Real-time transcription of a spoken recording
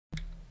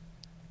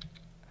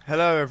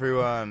Hello,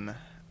 everyone.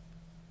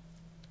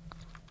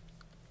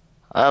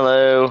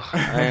 Hello,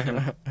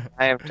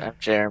 I'm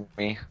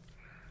Jeremy.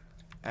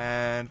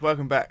 And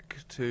welcome back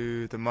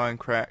to the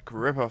Mindcrack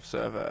Ripoff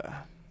Server.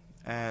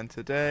 And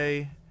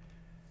today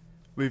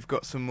we've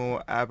got some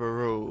more ABBA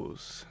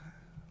rules.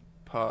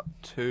 Part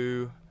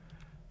 2,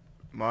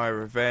 My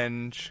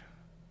Revenge.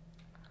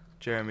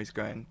 Jeremy's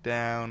going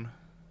down.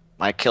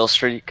 My kill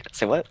streak.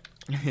 Say what?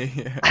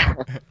 Yeah.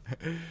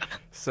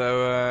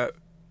 So,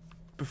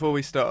 before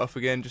we start off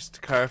again, just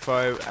to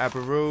clarify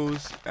ABBA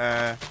rules,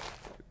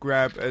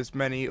 grab as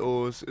many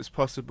ores as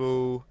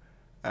possible.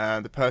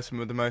 The person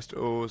with the most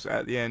ores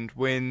at the end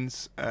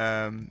wins,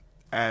 and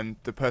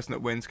the person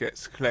that wins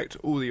gets to collect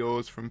all the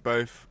ores from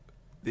both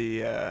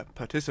the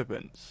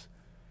participants.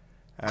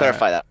 Uh,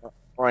 Clarify that.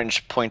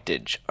 Orange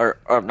pointage, or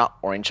not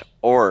orange,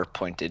 or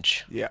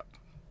pointage. yeah.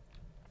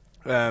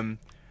 Um,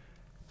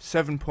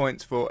 7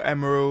 points for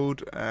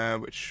emerald,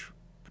 which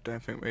I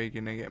don't think we're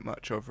gonna get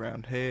much of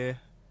around here.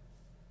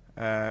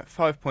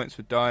 5 points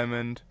for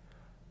diamond,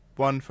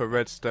 one for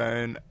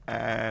redstone,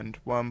 and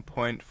 1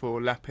 point for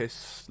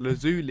lapis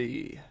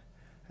lazuli.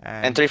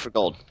 And And three for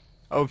gold.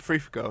 oh, three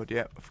for gold.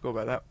 Yeah, I forgot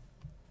about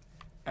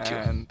that. Two.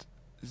 And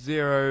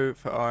 0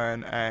 for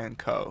iron and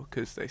coal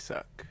because they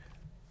suck.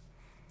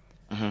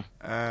 hmm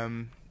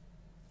Um,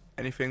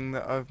 anything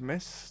that I've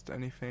missed?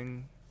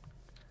 Anything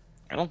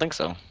I don't think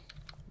so.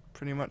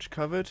 pretty much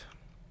covered?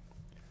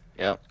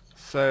 Yep.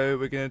 So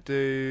we're gonna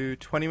do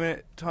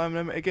 20-minute time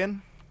limit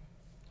again.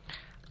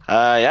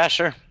 Yeah,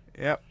 sure.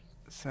 Yep,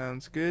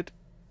 sounds good.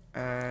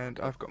 And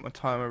I've got my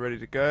timer ready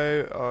to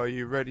go. Are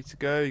you ready to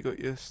go? You got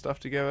your stuff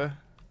together?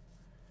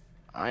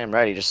 I am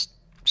ready. Just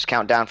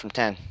count down from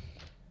 10.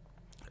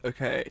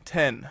 Okay,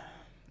 10,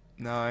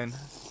 9,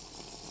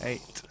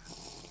 8,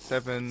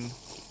 7,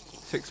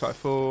 6, 5,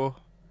 4,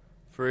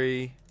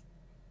 3,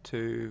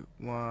 2,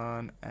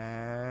 1,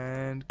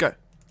 and go.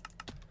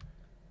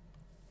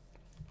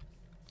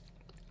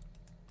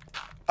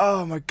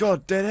 Oh my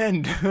god, dead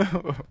end!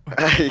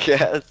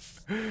 Yes.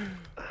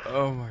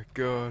 Oh my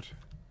god.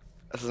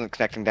 This isn't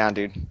connecting down,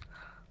 dude.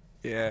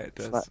 Yeah, it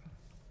It's not. does.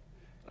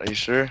 Are you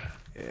sure?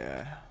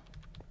 Yeah.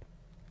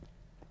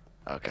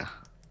 Okay.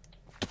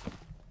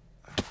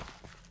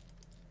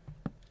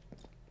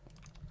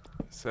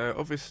 So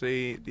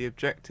obviously the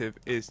objective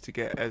is to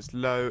get as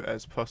low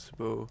as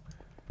possible,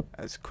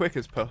 as quick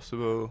as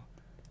possible,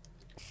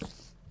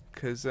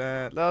 because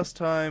last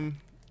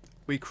time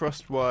we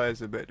crossed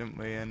wires a bit, didn't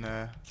we?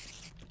 And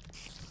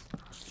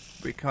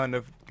we kind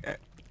of,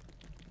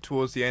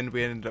 towards the end,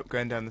 we ended up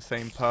going down the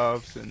same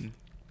paths. And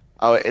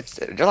Oh,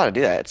 you're allowed to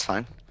do that. It's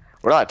fine.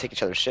 We're allowed to take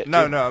each other's shit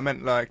no, too. no, I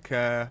meant like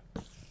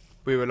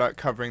we were like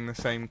covering the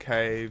same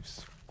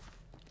caves.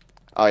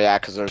 Oh yeah,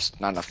 because there's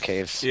not enough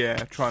caves. Yeah,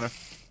 trying to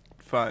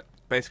find,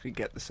 basically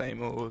get the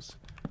same ores.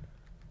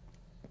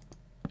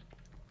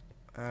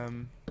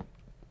 Um,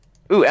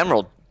 Ooh,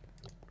 emerald.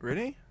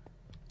 really?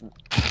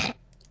 Are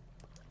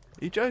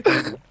you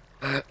joking?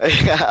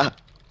 Yeah.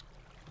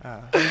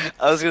 Ah.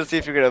 I was gonna see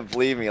if you're gonna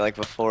believe me like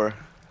before.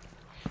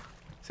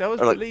 See, I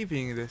was Or like,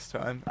 believing you this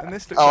time, and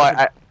this looks oh, like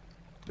a I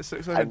this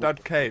looks like a I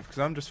dud cave because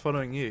I'm just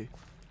following you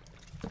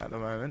at the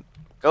moment.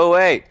 go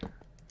away.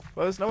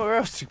 Well, there's nowhere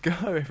else to go.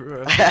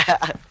 Everywhere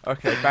else.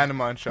 Okay, abandoned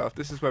mine shaft.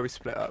 This is where we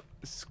split up.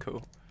 This is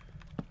cool.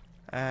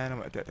 And I'm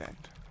at a dead end.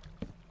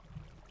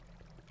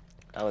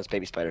 That was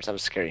baby spiders. That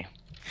was scary.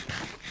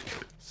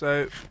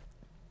 So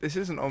this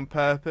isn't on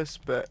purpose,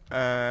 but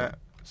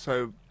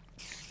so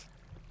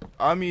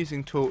I'm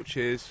using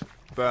torches,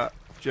 but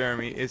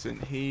Jeremy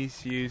isn't.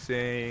 He's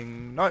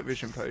using night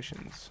vision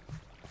potions.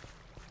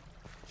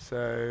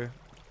 So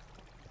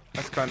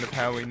that's kind of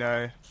how we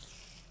know.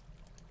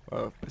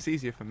 Well, it's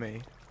easier for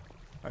me,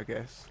 I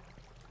guess,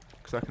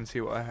 because I can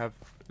see what I have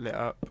lit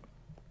up.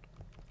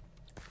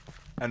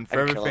 And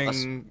for I'd kill us.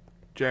 everything,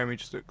 Jeremy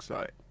just looks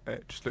like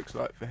it just looks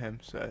like for him.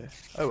 So,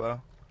 oh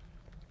well.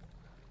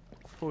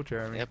 Poor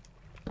Jeremy. Yep.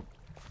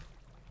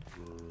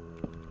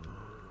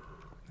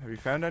 Have you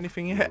found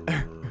anything yet?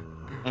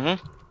 Mhm.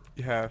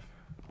 You have.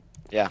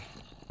 Yeah.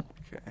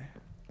 Okay.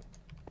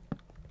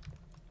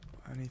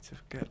 I need to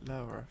get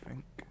lower, I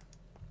think.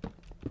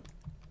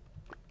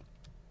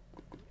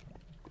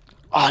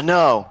 Oh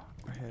no!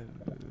 I hear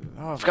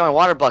I lava. forgot my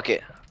water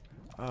bucket.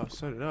 Oh,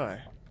 so did I.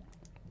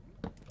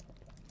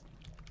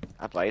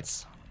 That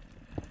bites.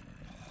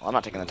 Well, I'm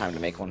not taking the time to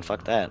make one.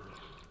 Fuck that.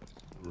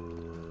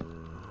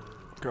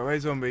 Go away,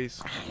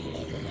 zombies.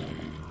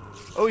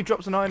 Oh, he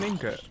drops an iron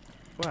ingot.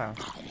 Wow.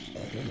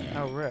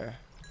 How rare.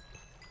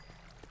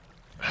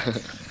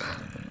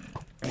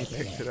 And he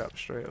picked it up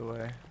straight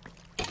away.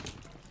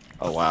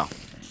 Oh wow.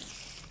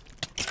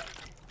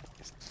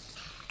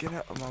 Get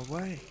out of my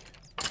way.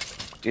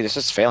 Dude, this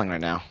is failing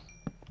right now.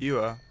 You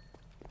are.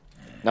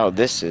 No,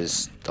 this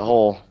is the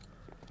whole.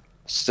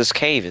 This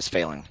cave is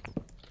failing.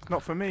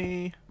 Not for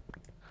me.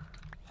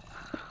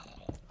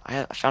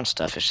 I found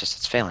stuff.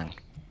 It's failing.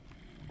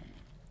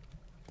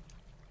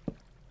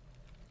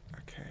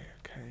 Okay,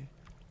 okay.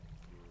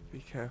 Be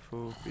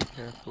careful, be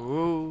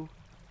careful.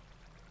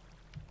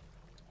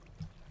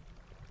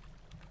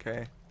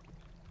 Okay.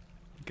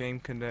 Game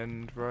can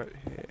end right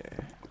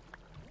here.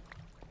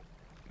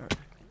 No.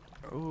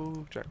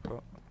 Oh,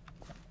 jackpot.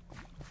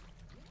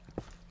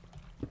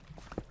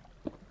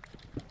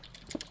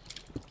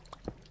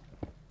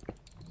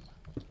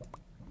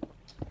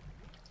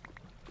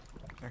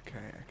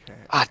 Okay.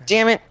 Ah,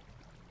 damn it!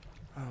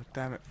 Oh,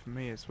 damn it for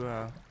me as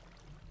well.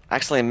 I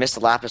accidentally missed the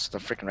lapis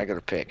with a freaking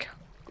regular pick.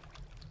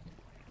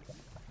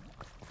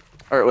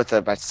 Or with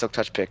my silk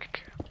touch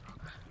pick.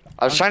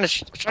 I was trying I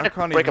to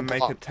can't break even a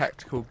make a block.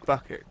 tactical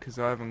bucket because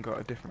I haven't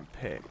got a different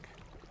pick.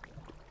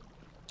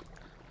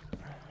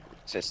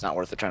 So it's not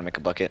worth it trying to make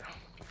a bucket.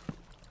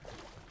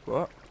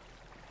 What?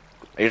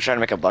 Are you trying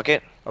to make a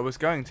bucket? I was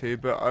going to,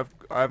 but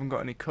I haven't got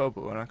any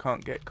cobble and I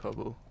can't get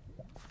cobble.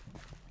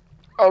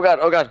 Oh god,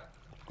 oh god.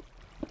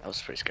 That was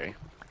pretty scary.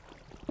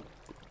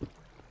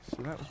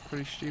 So that was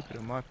pretty stupid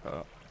on my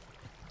part.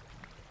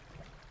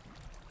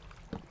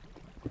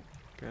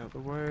 Get out of the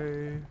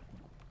way.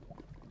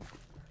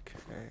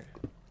 Okay.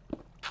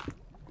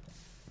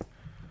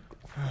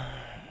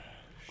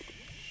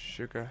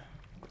 Sugar.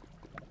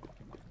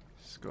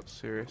 This got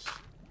serious.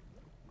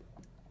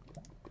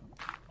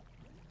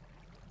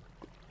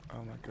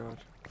 Oh my god.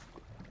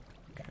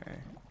 Okay.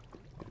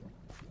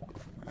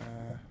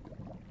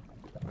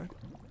 What?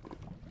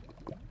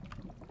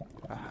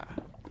 Aha.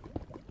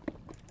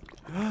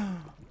 Oh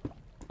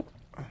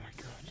my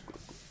god.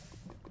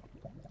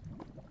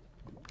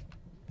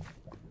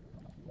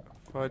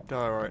 If I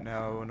die right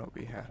now, I will not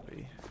be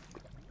happy.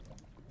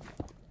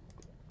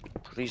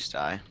 Please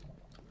die.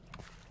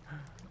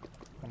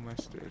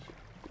 Almost did.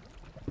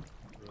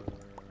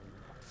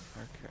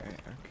 Okay.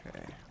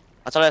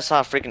 I thought I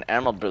saw a freaking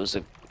emerald, but it was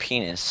a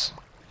penis.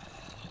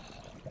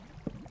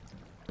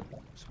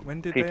 So when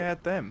did Creeper. they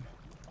add them?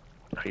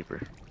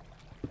 Creeper.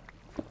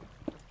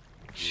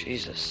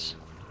 Jesus.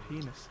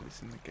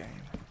 Penises in the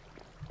game.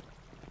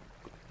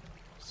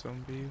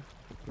 Zombie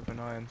with an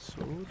iron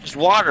sword. There's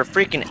water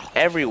freaking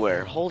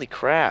everywhere. Holy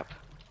crap.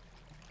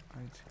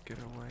 I need to get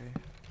away.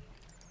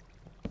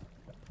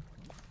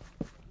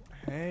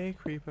 Hey,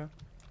 creeper.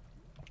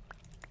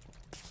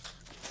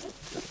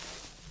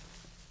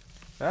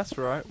 That's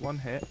right, one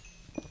hit.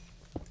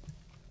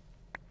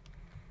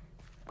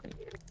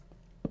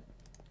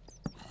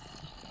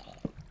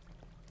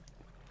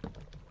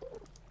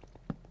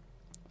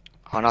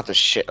 Oh, not this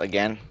shit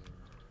again.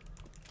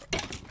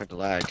 Heard the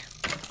lag.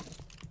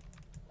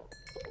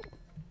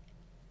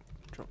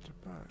 Dropped a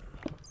bow.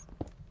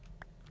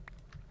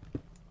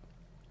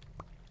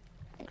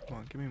 Come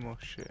on, give me more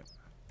shit.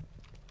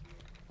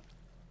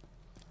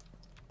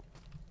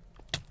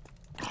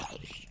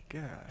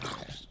 Get out of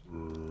here.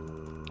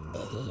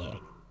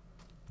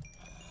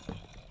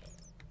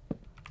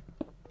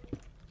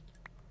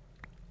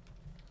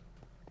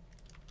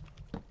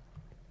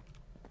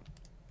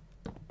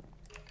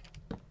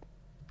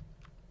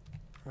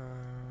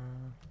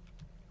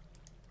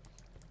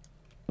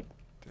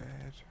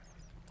 Dead.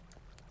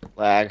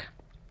 Lag.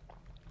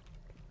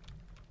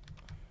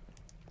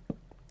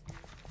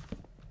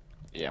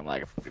 Yeah, I'm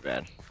lagging pretty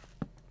bad.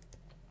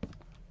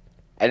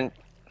 I didn't.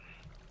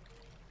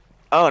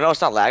 Oh no,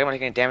 it's not lag. I'm not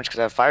taking damage because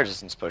I have fire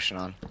resistance potion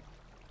on.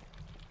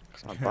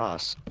 Cause I'm a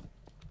boss.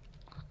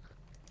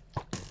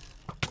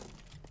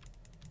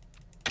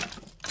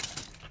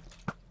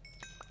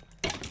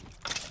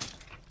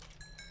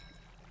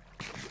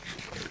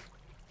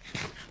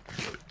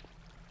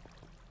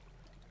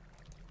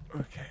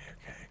 Okay.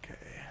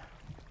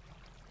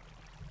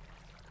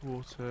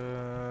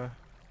 Water.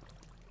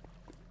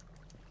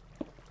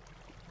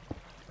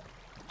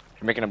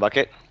 You're making a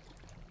bucket?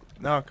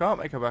 No, I can't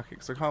make a bucket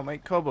because I can't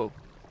make cobble.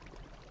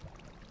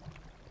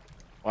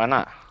 Why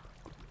not?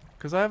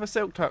 Because I have a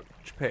silk touch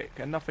pick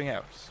and nothing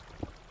else.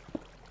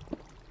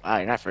 Wow,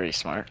 you're not very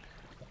smart.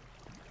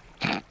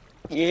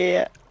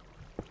 Yeah.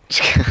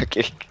 Just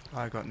kidding.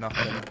 I got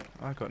nothing.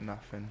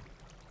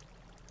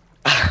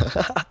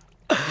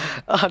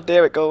 Oh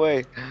damn it, go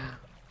away.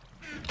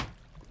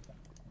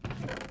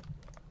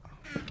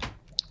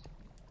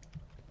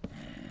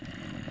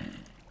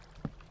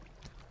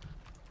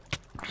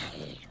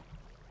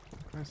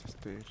 Where's this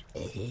dude?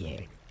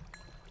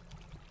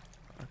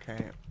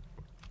 Okay.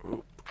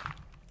 Ooh.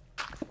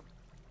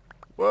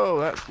 Whoa,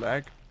 that's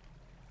lag.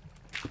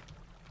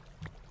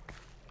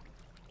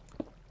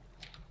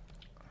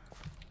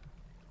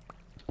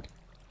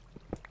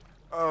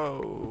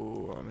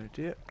 Oh, I'm an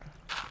idiot.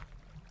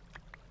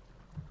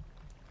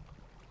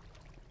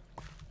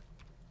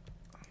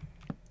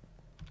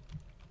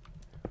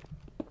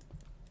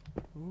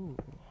 Ooh.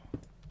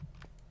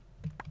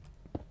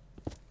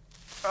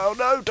 Oh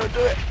no, don't do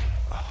it!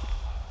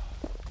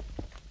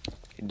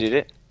 You did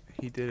it?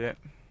 He did it.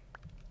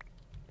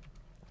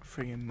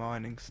 Friggin'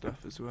 mining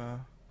stuff as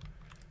well.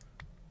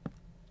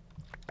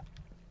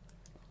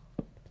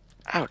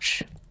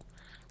 Ouch.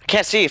 I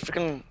can't see.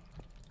 Freaking.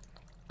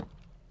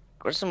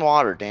 Where's some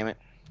water, damn it?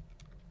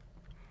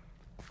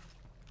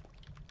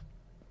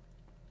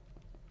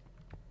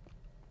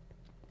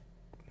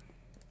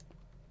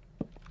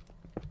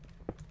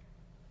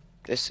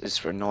 This is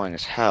for annoying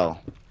as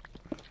hell.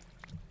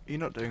 You're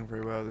not doing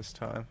very well this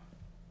time.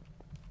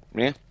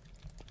 Me?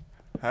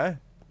 Huh?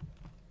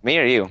 Me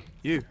or you?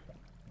 You.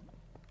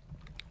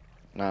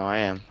 No, I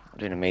am. I'm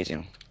doing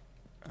amazing.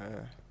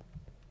 Uh,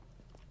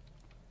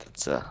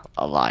 That's a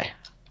lie.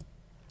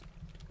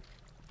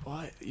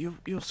 Why?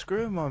 You're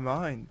screwing my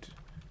mind.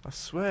 I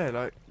swear,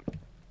 like...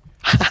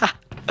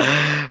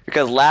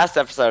 Because last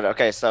episode,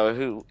 okay, so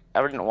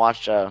whoever didn't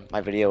watch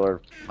my video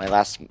or my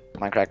last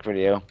Mindcrack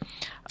video,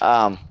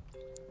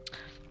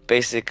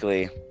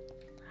 basically,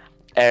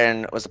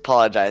 Aaron was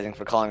apologizing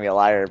for calling me a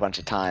liar a bunch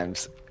of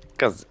times.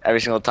 Because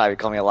every single time he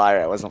called me a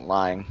liar, I wasn't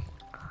lying.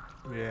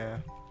 Yeah.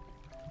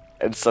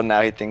 And so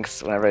now he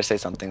thinks whenever I say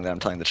something that I'm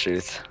telling the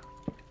truth.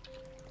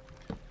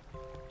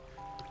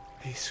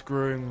 He's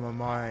screwing my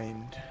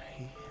mind.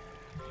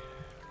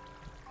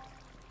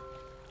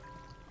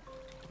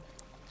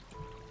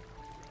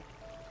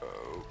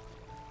 Oh.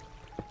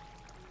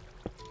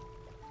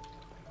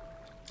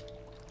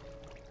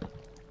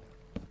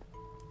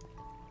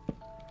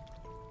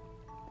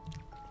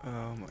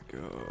 Oh my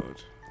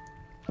god.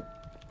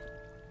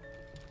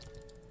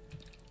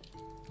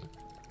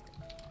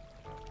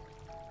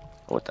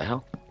 What the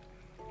hell?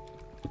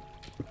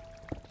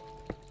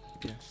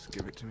 Yes,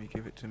 give it to me,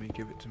 give it to me,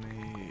 give it to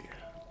me.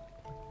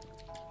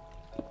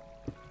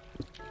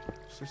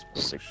 What's this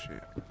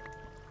bullshit?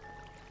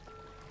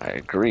 I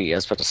agree, I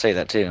was about to say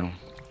that too.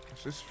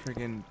 What's this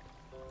friggin'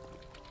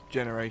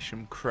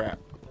 generation crap?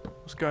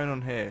 What's going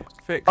on here?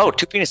 Fix Oh, it.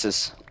 2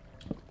 penises.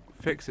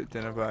 Fix it,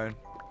 Dinnerbone.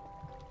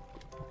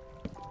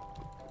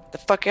 The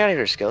fuck out of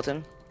here,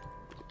 skeleton.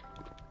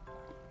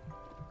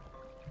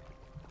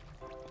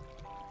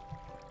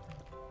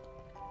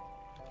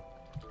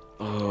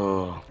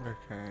 Oh.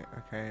 Okay,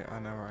 okay, I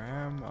know where I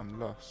am. I'm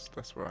lost.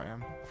 That's where I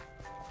am.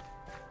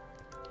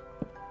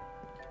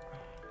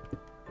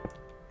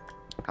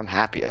 I'm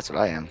happy, that's what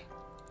I am.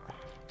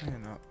 No, you're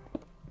not.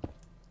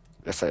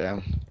 Yes, I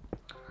am.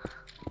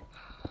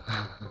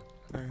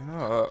 No, you're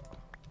not.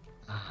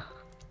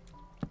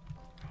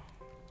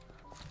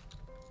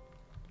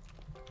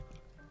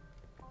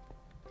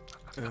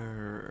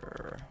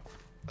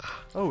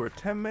 Oh, we're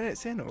 10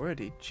 minutes in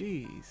already.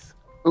 Jeez.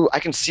 Ooh, I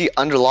can see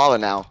under lava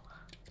now.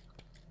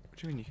 What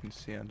do you mean you can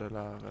see under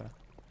lava?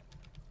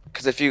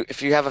 Because if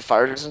you have a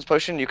fire resistance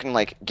potion, you can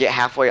like get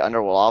halfway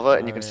under lava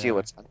and you Oh, can see yeah.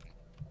 what's.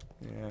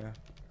 Yeah.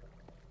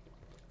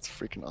 It's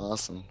freaking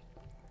awesome.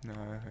 No,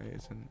 it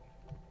isn't.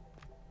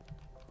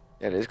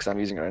 Yeah, it is because I'm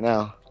using it right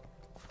now.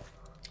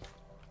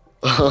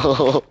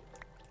 Oh.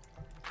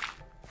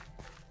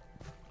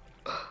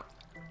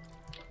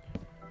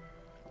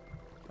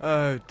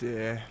 Oh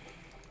dear.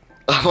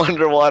 I'm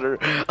underwater.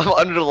 I'm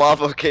under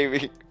lava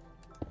caving.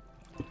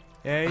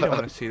 Yeah, you don't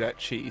want to see that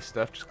cheaty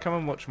stuff. Just come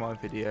and watch my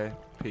video,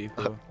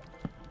 people.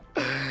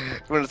 You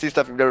want to see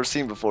stuff you've never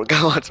seen before?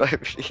 Go watch my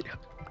video.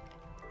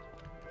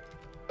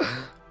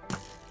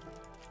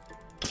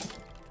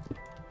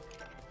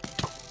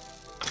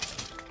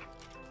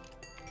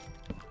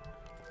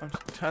 I'm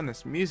just turn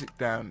this music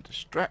down.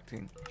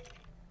 Distracting.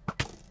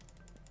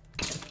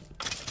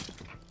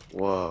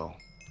 Whoa.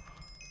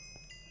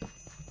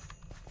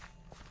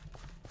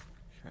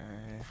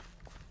 Okay.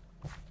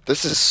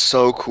 This is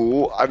so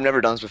cool. I've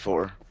never done this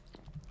before.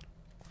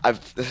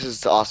 This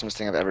is the awesomest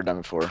thing I've ever done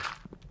before.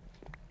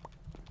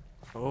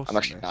 I'm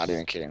actually not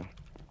even kidding.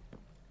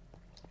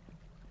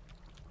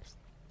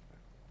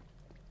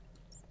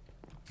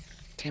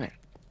 Damn it.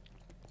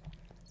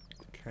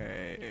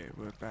 Okay,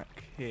 we're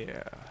back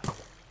here.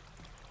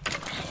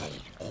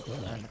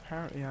 And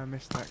apparently I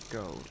missed that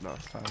gold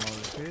last time I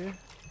was here.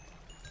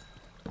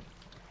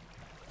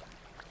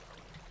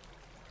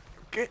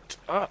 Get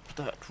up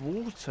that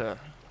water!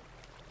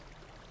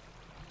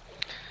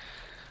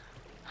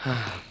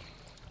 Oh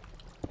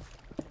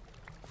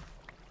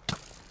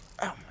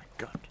my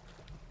god.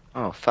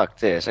 Oh, fuck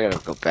this. I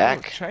gotta go Oh,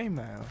 back.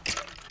 chainmail.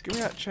 Give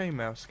me that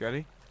chainmail,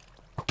 Scully.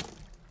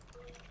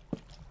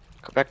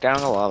 Go back down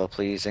in the lava,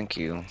 please. Thank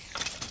you.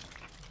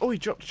 Oh, he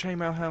dropped a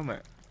chainmail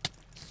helmet.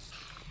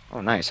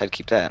 Oh, nice. I'd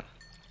keep that.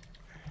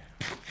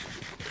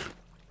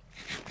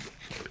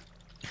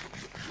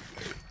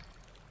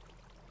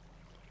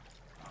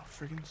 Oh,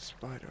 friggin'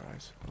 spider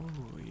eyes.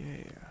 Oh,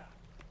 yeah.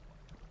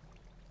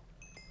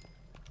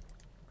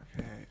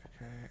 Okay,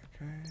 okay,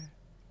 okay.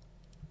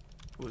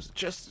 It was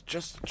just.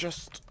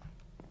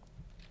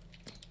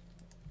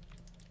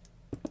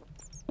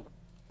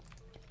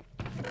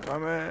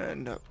 Come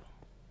in. No.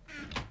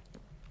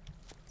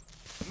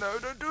 No,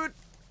 don't do it.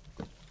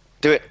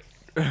 Do it.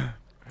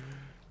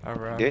 I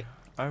ran. Do it.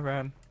 I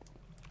ran.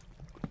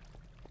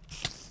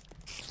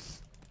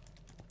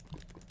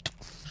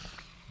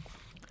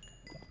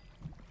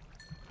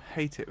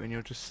 Hate it when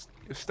you're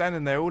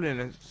standing there all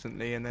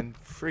innocently and then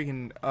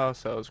friggin'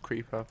 arseholes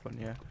creep up on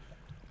you.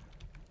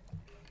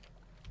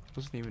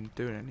 Wasn't even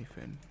doing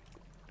anything.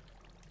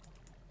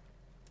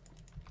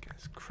 Get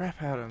this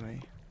crap out of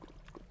me.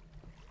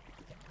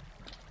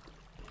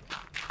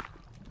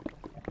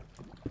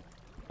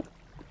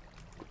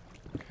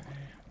 Okay.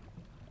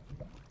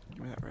 Give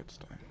me that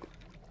redstone.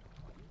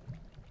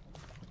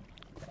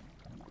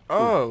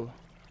 Oh!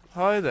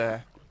 Hi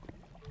there.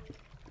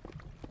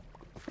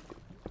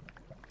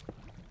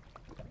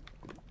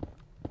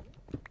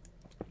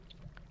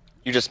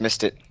 You just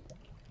missed it.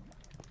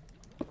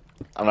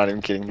 I'm not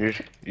even kidding.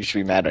 You should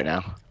be mad right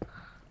now.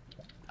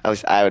 At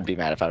least I would be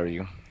mad if I were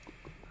you.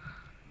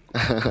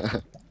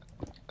 It's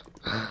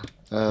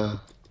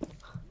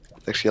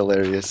actually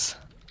hilarious.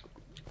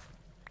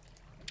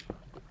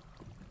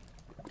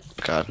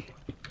 God.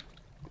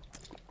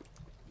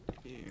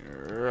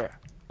 Yeah.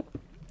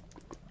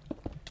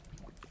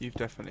 You've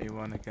definitely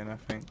won again, I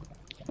think.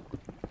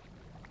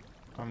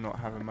 I'm not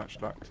having much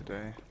luck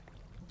today.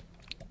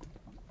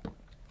 Look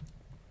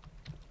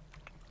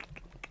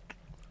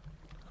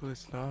at all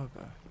this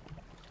lava.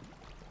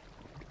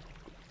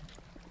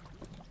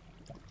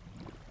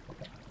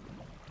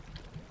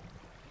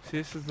 See,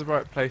 this is the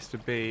right place to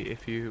be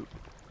if you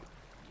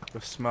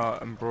were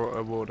smart and brought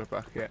a water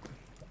bucket.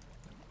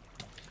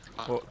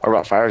 Or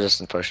about fire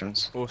resistant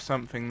potions. Or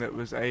something that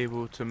was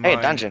able to mine... Hey,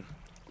 a dungeon.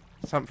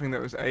 Something that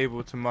was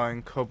able to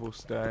mine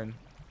cobblestone.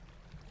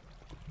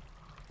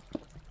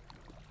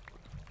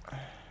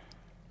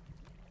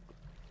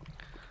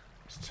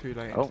 It's too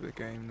late into the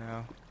game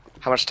now.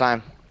 How much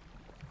time?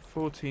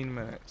 14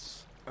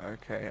 minutes.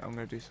 Okay, I'm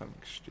going to do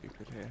something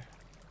stupid here.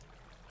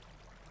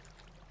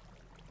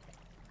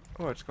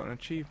 Oh, I just got an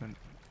achievement.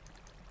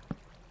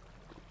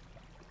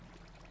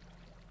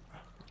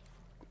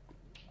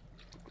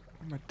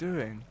 What am I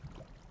doing?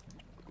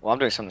 Well, I'm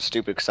doing something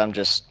stupid because I'm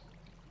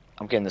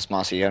getting this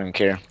mossy. I don't even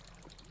care.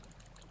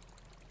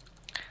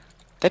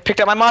 They picked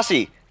up my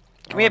mossy.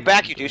 Give me it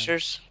back, you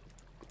douchers.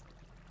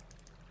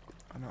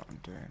 I know what I'm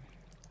doing.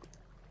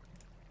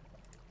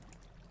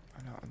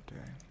 I know what I'm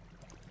doing.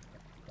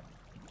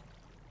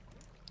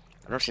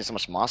 I've never seen so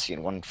much mossy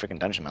in one freaking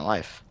dungeon in my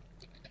life.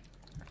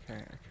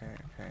 Okay.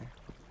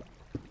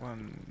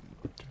 One...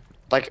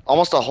 Like,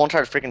 almost the whole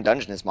entire freaking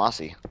dungeon is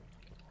mossy.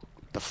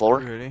 The floor?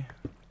 Really?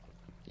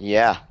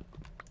 Yeah.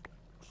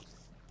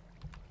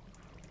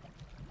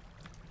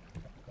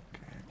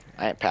 Okay.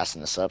 I ain't passing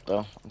this up,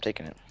 though. I'm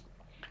taking it.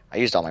 I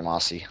used all my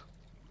mossy.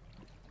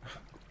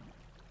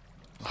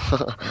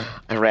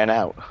 I ran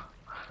out.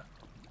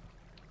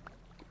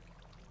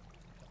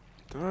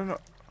 Did I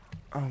not...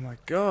 Oh my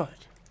god.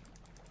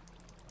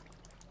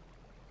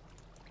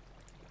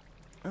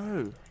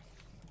 Oh.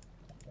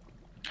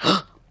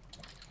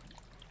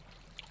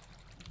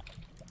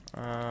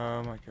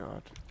 Oh my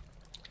god.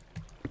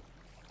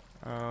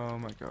 Oh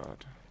my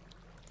god.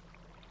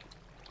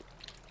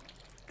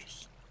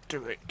 Just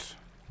do it.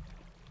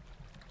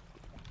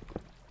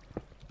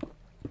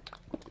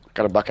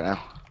 Got a bucket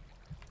now.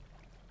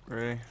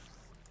 Really?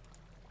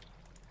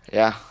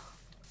 Yeah.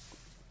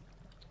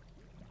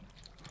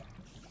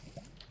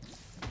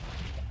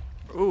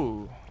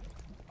 Ooh.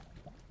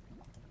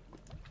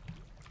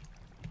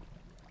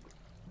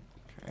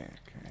 Okay.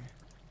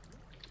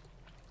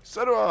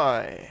 So do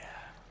I.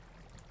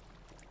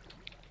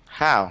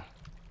 How?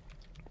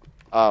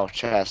 Oh,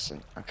 chest.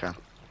 Okay.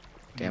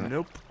 Damn it.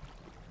 Nope.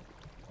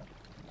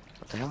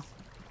 What the hell?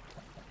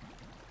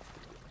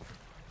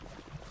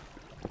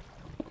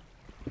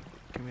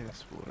 Give me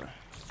this water.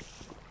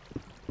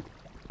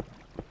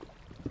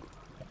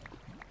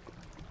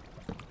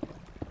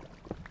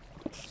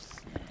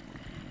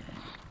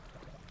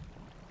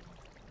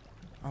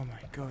 Oh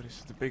my god, this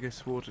is the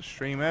biggest water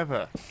stream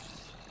ever.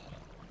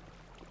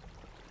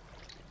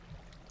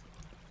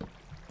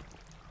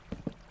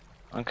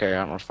 Okay, I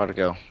don't know if I to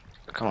go.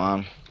 Come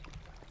on.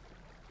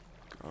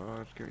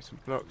 God, give me some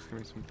blocks,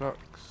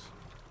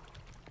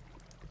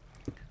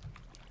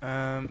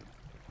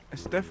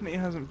 This definitely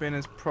hasn't been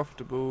as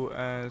profitable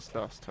as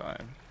last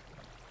time.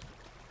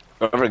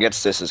 Whoever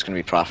gets this is gonna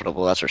be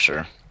profitable, that's for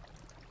sure.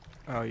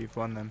 Oh, you've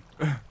won them.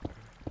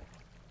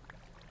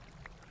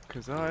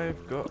 Because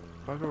I've got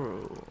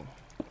bugger all.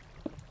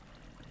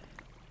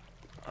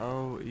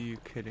 Oh, are you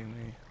kidding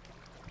me?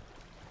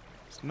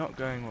 It's not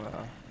going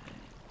well.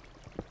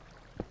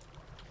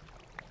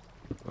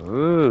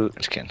 Ooh,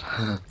 just kidding.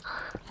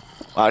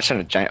 Wow, I just had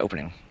a giant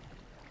opening.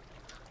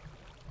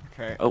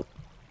 Okay. Oh.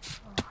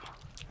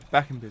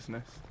 Back in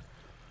business.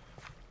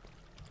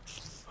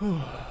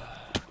 Okay.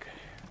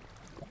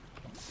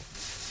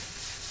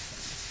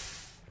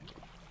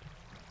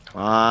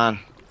 Come on.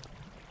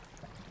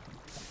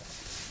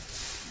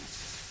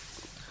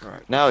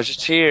 Right. No, it's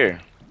just here.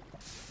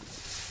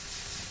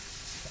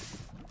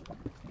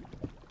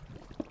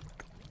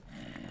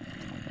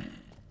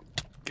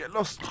 Get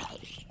lost. How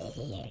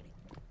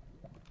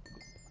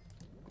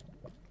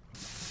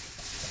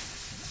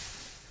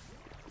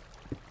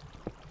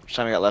much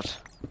time we got left?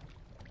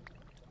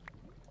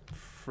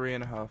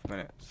 3.5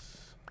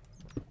 minutes.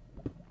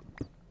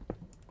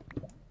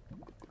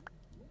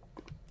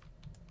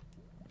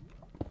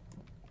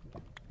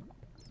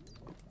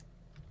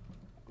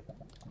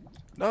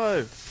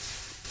 No.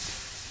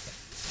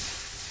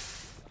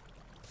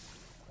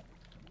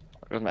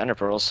 Where's my ender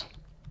pearls?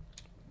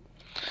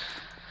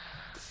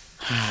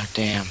 Ah,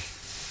 damn.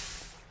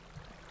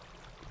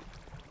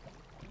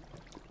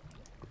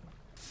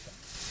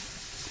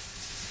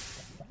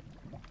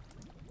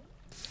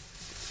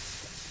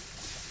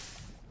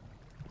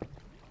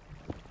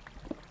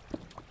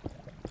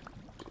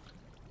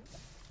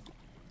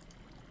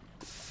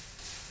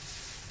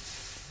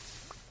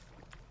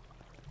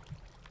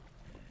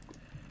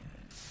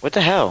 What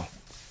the hell?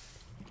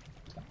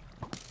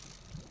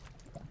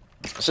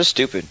 This is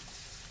stupid.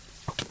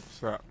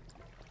 So,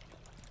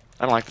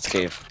 I don't like this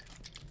cave.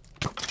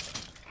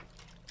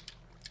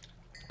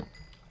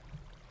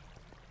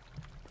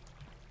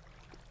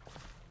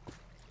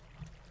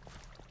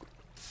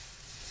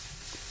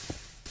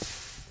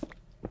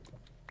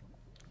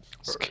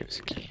 This cave's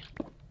a key.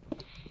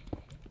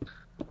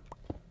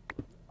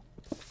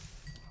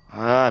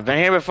 I've been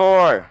here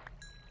before.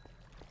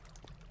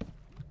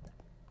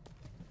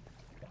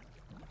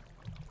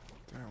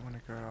 don't want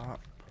to go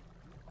up.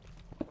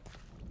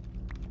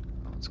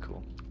 Oh, that's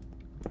cool.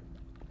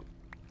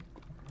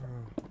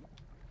 Oh.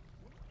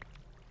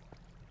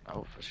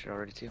 Oh, fish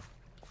already too.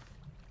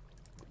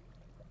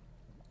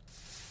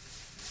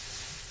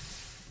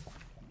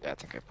 Yeah, I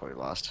think I probably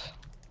lost.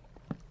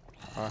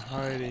 I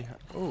highly.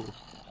 Oh.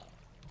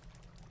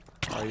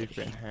 Oh, you've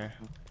been here.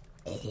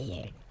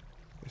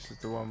 This is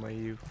the one where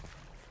you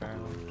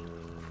found.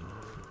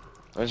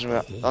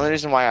 The only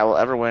reason why I will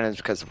ever win is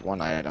because of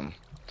one item.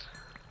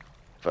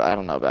 But I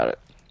don't know about it.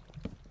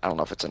 I don't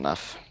know if it's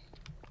enough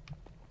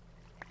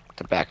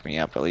to back me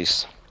up, at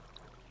least.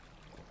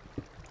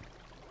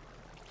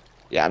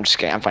 Yeah, I'm just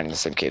kidding. I'm finding the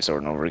same caves over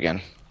and over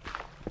again.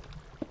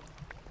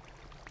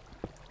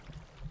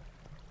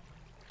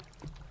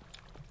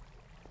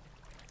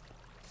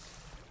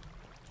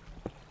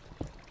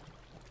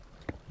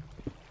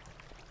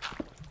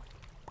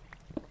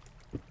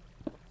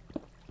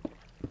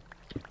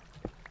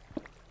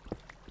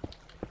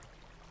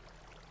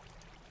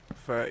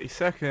 $30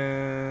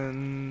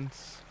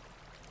 seconds.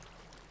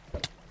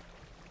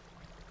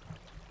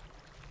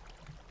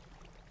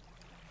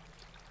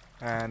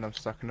 And I'm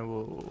stuck in a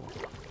wall.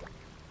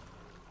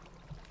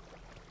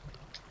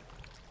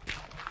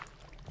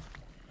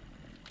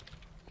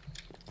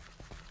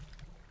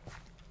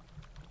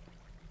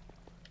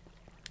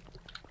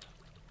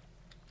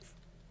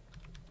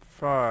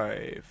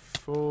 Five,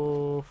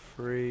 four,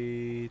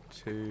 three,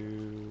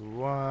 two,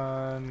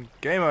 one.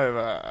 Game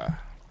over.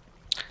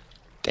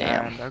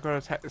 Damn. And I've got to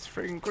attack this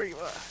freaking creeper.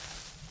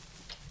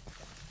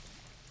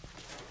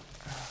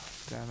 Oh,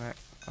 damn it.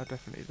 I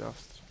definitely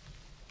lost.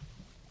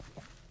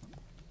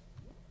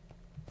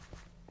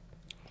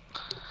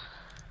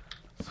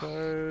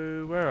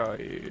 So, where are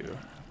you?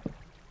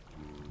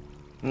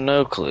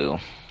 No clue.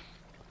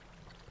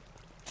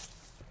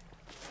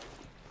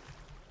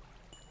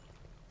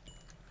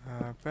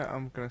 I bet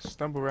I'm going to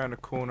stumble around a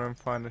corner and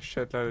find a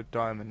shed load of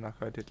diamond like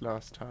I did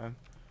last time.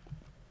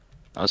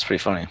 That was pretty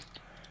funny.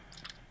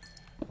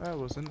 That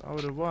wasn't. I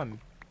would have won.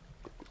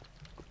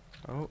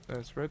 Oh,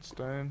 there's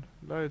redstone.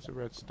 Loads of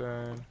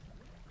redstone.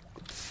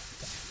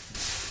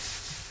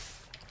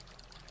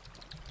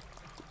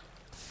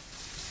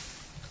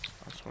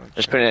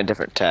 Just put it in a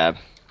different tab.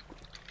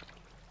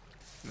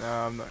 No,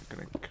 I'm not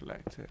going to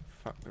collect it.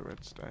 Fuck the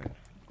redstone.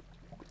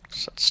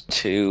 So that's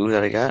 2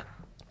 that I got.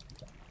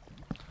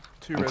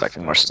 I'm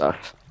collecting more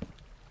stuff.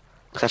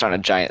 Cause I found a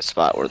giant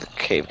spot where the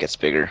cave gets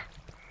bigger.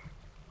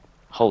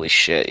 Holy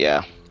shit,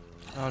 yeah.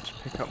 I'll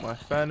just pick up my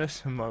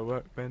furnace and my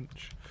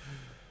workbench.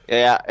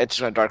 Yeah, it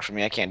just went dark for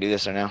me. I can't do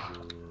this right now.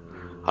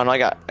 Oh no, I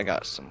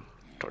got some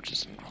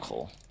torches and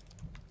coal.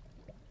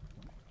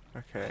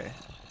 Okay.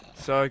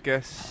 So I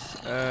guess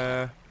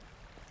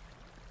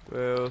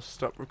we'll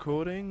stop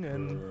recording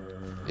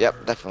and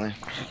Yep, definitely.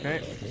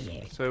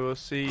 okay. So we'll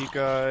see you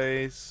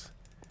guys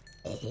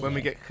when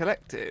we get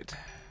collected.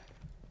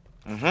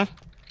 Mm-hmm.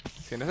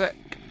 See you in a sec.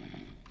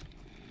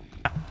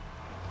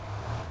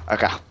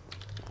 Okay.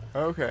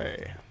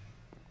 Okay.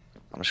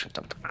 I'm just gonna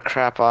dump the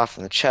crap off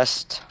in the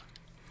chest.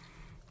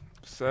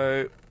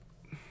 So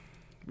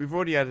we've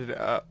already added it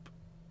up.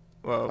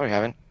 Well, Oh, you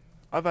haven't?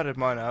 I've added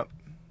mine up.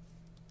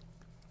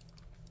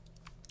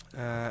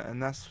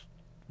 And that's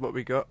what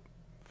we got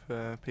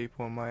for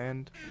people on my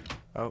end.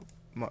 Oh,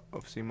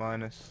 obviously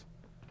minus.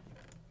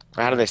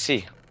 How do they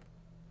see?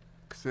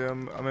 Because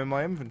I'm in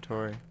my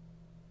inventory.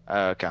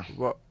 Okay.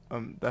 What?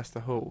 That's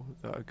the haul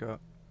that I got.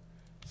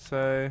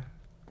 So,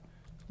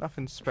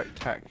 nothing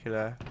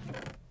spectacular.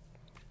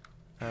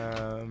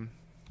 I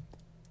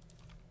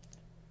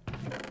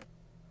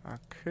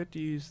could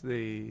use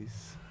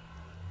these.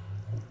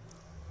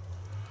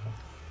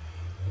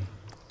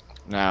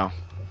 No.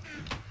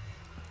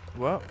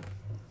 What?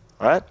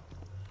 What?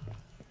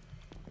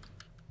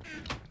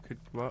 Could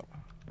what?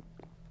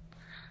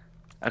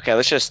 Okay,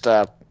 let's just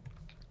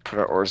put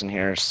our ores in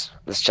here.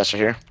 This chest right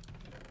here.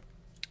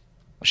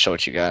 I'll show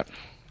what you got.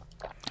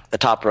 The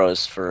top row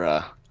is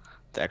for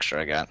the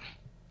extra I got.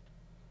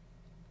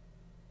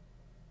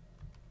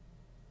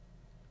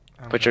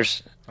 Put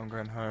yours. I'm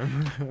going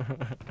home.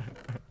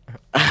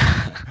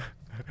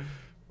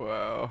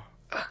 Wow.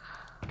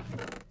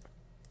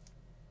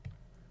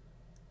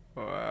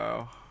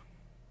 Wow.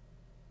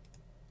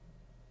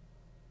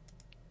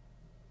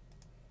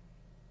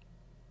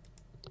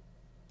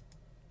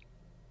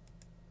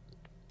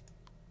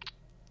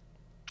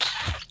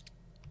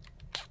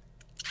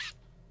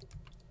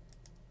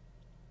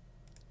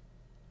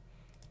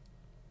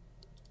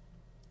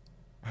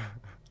 I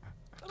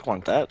don't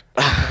want that.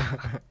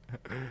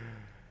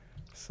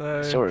 So,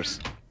 It's yours.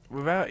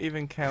 without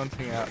even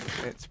counting up,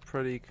 it's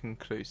pretty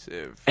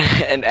conclusive.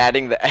 And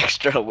adding the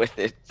extra with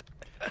it.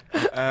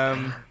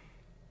 I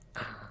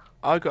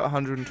got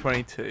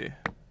 122.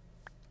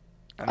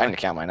 And I didn't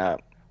count mine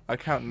up. I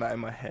counted that in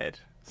my head,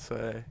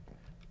 so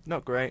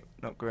not great,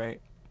 not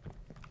great.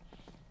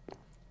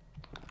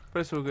 But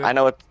it's all good. I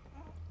know what.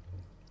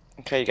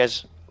 Okay, you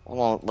guys.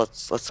 Well,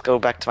 let's go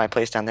back to my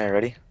place down there.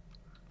 Ready?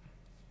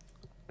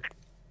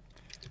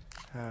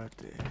 Oh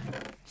dear.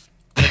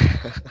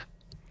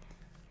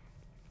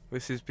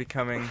 This is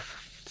becoming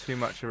too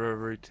much of a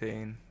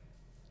routine.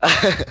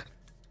 I'm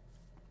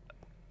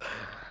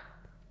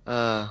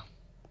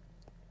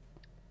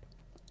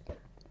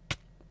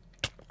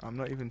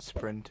not even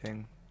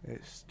sprinting.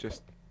 It's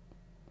just,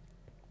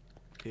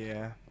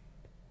 yeah.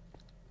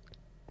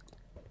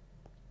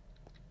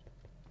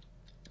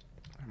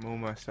 I'm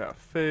almost out of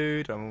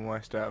food. I'm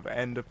almost out of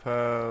ender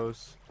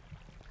pearls.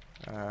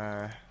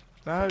 No,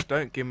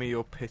 don't give me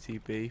your pity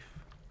beef.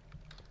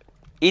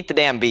 Eat the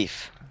damn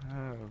beef.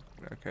 Oh,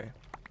 okay.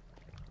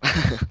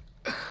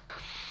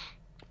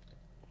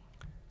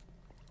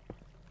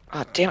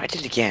 Oh damn! I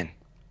did it again. Do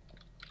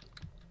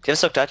you have a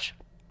silk touch?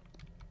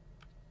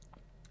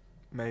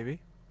 Maybe.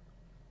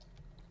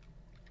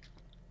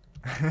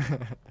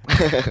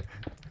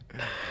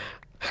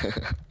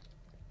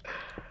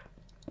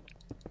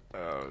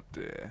 Oh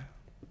dear.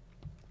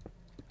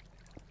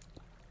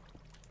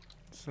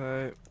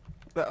 So,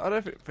 I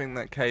don't think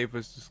that cave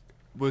was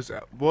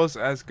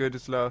as good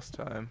as last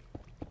time.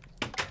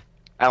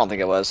 I don't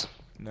think it was.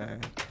 No.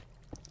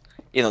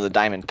 You know, the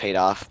diamond paid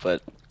off,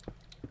 but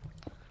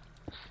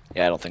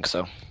yeah, I don't think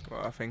so.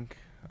 Well, I think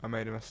I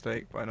made a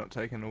mistake by not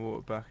taking the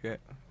water bucket.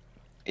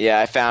 Yeah,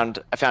 I found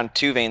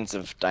 2 veins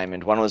of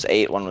diamond. One was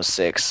 8, one was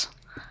 6.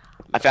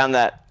 I found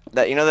that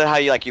you know that how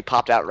you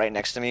popped out right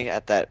next to me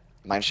at that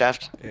mine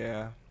shaft?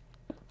 Yeah.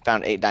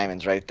 Found 8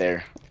 diamonds right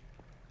there.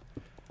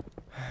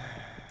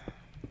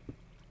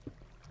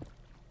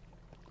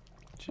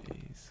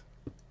 Jeez.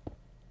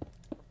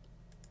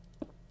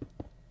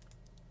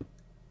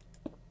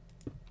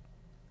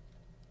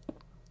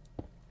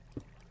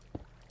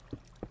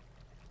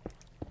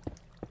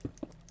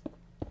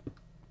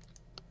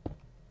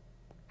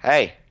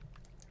 Hey.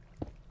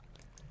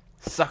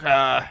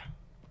 Sucker!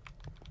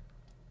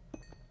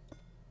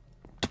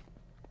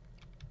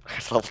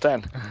 It's level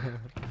 10.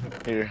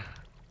 Here.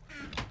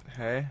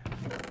 Hey.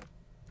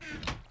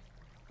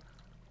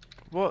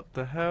 What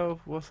the hell?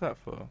 What's that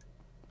for?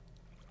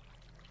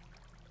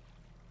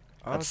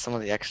 That's some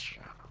of the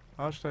extra.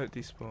 I'll just let it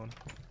despawn.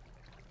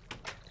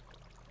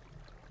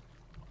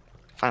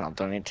 Fine, I'll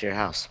donate it to your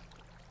house.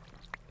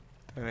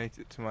 Donate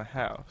it to my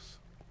house.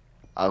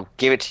 I'll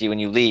give it to you when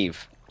you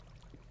leave.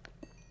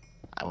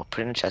 I will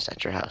put it in a chest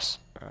at your house.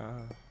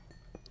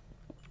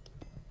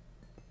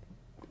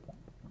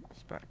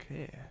 It's back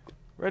here.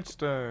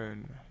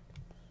 Redstone.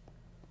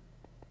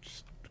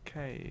 Just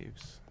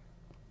caves.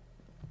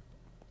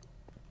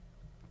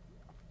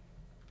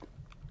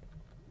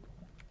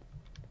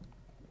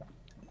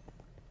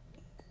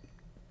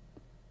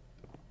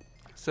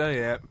 So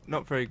yeah,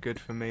 not very good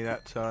for me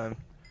that time.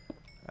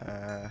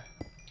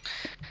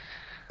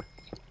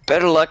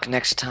 Better luck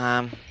next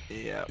time.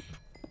 Yep.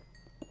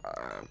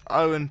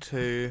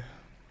 0-2.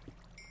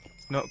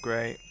 Not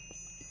great.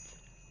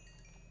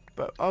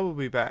 But I will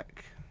be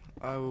back.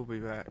 I will be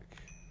back.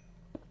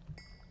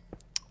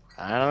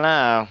 I don't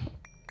know.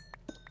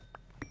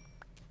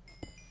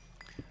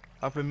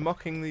 I've been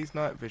mocking these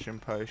night vision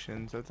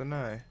potions. I don't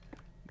know.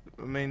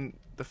 I mean,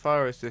 the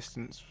fire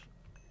resistance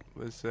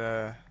was.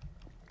 Fire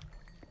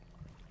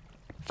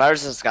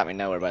resistance got me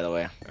nowhere, by the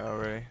way. Oh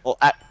really?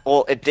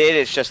 Well, it did.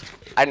 It's just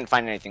I didn't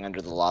find anything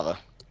under the lava.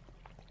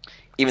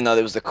 Even though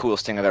it was the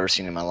coolest thing I've ever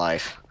seen in my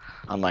life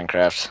on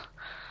Minecraft.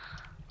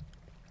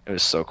 It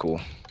was so cool.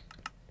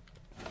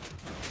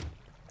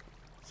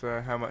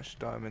 So how much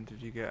diamond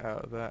did you get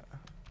out of that?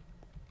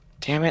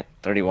 Damn it,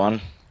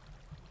 31.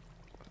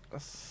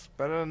 That's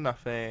better than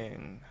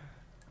nothing.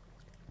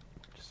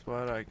 Just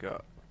what I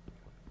got.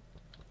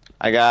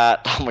 I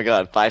got, oh my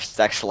god, 5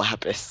 stacks of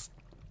lapis.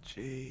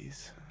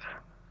 Jeez.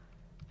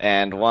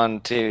 And 1,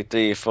 2,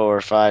 3,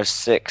 4, 5,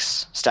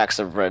 6 stacks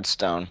of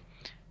redstone.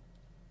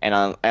 And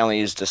I only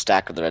used a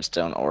stack of the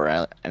redstone,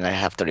 and I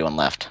have 31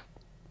 left.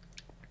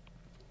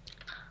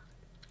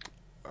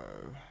 Oh.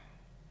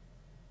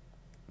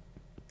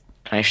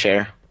 Can I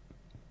share?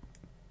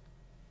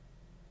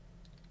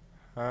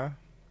 Huh?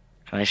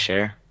 Can I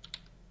share?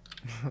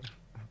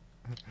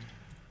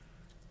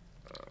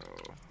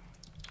 Oh.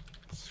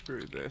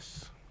 Screw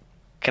this.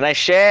 Can I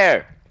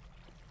share?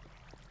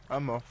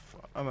 I'm off.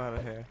 I'm out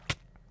of here.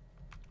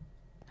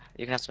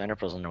 You can have some ender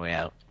pearls on your way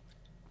out.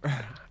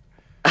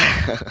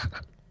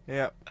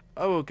 Yep,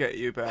 I will get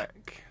you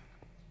back.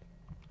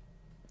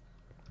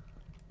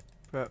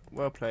 But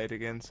well played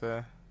again,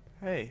 sir.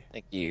 Hey.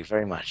 Thank you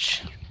very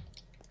much.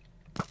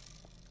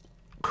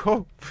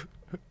 Cool.